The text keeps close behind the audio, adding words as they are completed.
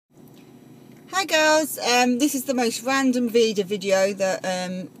Hi girls, this is the most random Veda video that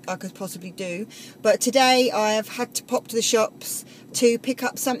I could possibly do, but today I have had to pop to the shops to pick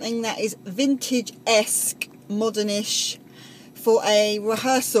up something that is vintage-esque, modernish, for a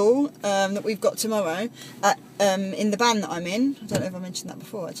rehearsal that we've got tomorrow at, in the band that I'm in. I don't know if I mentioned that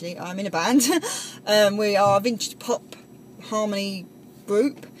before actually. I'm in a band. We are a vintage pop harmony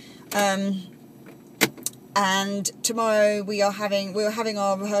group. And tomorrow we're having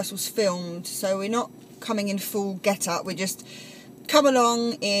our rehearsals filmed, so we're not coming in full get up, we just come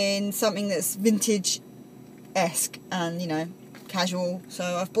along in something that's vintage-esque and, you know, casual. So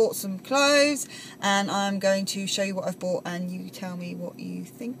I've bought some clothes and I'm going to show you what I've bought and you tell me what you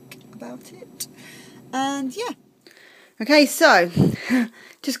think about it. And yeah. Okay, so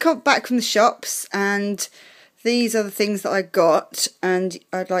just got back from the shops and these are the things that I got, and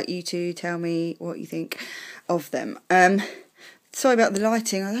I'd like you to tell me what you think of them. Sorry about the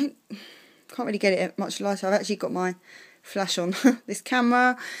lighting. Can't really get it much lighter. I've actually got my flash on this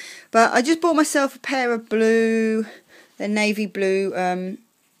camera, but I just bought myself a pair of blue, they're navy blue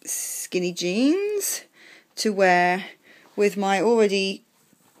skinny jeans to wear with my already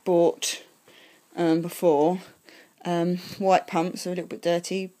bought before white pumps. Are a little bit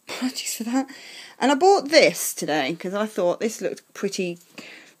dirty, apologies for that. And I bought this today because I thought this looked pretty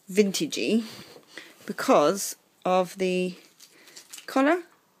vintagey because of the collar,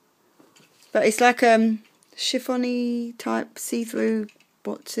 but it's like chiffon-y type see-through,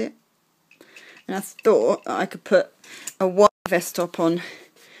 what's it, and I thought I could put a white vest top on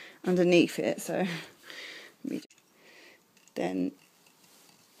underneath it, so then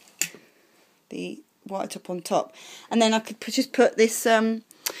the white top on top, and then I could just put this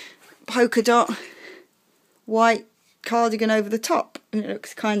polka dot white cardigan over the top, and it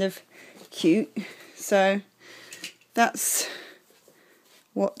looks kind of cute. So that's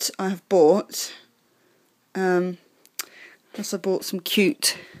what I've bought. Plus I bought some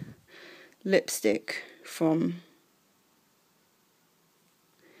cute lipstick from,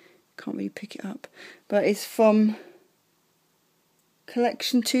 can't really pick it up, but it's from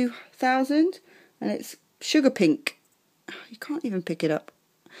Collection 2000 and it's sugar pink. You can't even pick it up.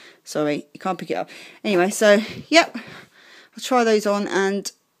 Sorry, you can't pick it up. Anyway, so yep, I'll try those on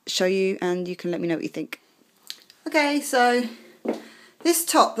and show you, and you can let me know what you think. Okay, so this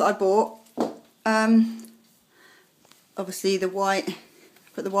top that I bought, obviously the white,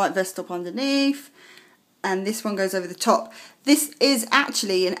 put the white vest top underneath, and this one goes over the top. This is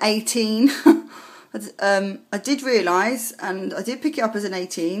actually an 18. I did realise, and I did pick it up as an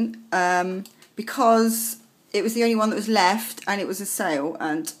 18, because it was the only one that was left and it was a sale,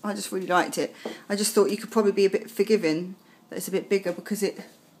 and I just really liked it. I just thought you could probably be a bit forgiving that it's a bit bigger because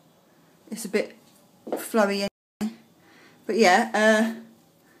it's a bit flowy anyway. But yeah,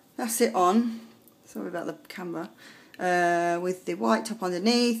 that's it on. Sorry about the camera. With the white top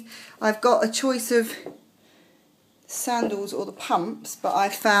underneath. I've got a choice of sandals or the pumps, but I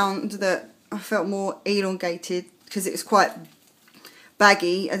found that I felt more elongated because it was quite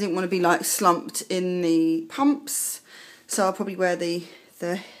baggy. I didn't want to be like slumped in the pumps, so I'll probably wear the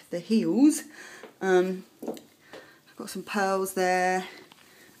heels. I've got some pearls there,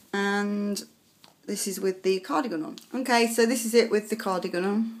 and this is with the cardigan on. Okay, so this is it with the cardigan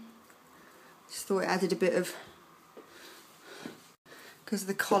on. Just thought it added a bit of, because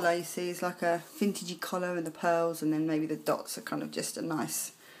the collar, you see, is like a vintagey collar and the pearls, and then maybe the dots are kind of just a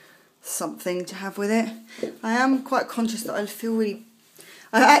nice something to have with it. I am quite conscious that I feel really,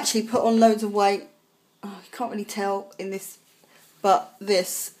 I actually put on loads of weight. Oh, you can't really tell in this, but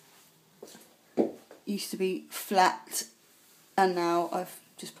this used to be flat and now I've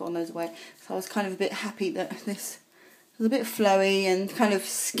just put on loads of weight. So I was kind of a bit happy that this was a bit flowy and kind of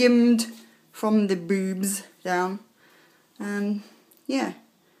skimmed from the boobs down. Yeah,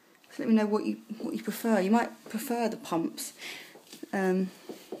 so let me know what you prefer. You might prefer the pumps. Let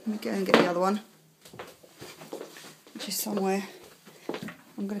me go and get the other one, which is somewhere.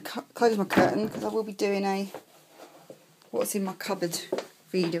 I'm going to close my curtain because I will be doing a what's in my cupboard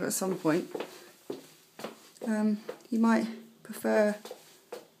video at some point. You might prefer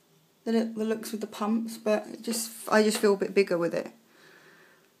the looks with the pumps, but I just feel a bit bigger with it.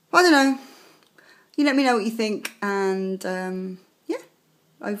 I don't know. You let me know what you think, and yeah,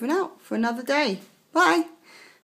 over and out for another day. Bye.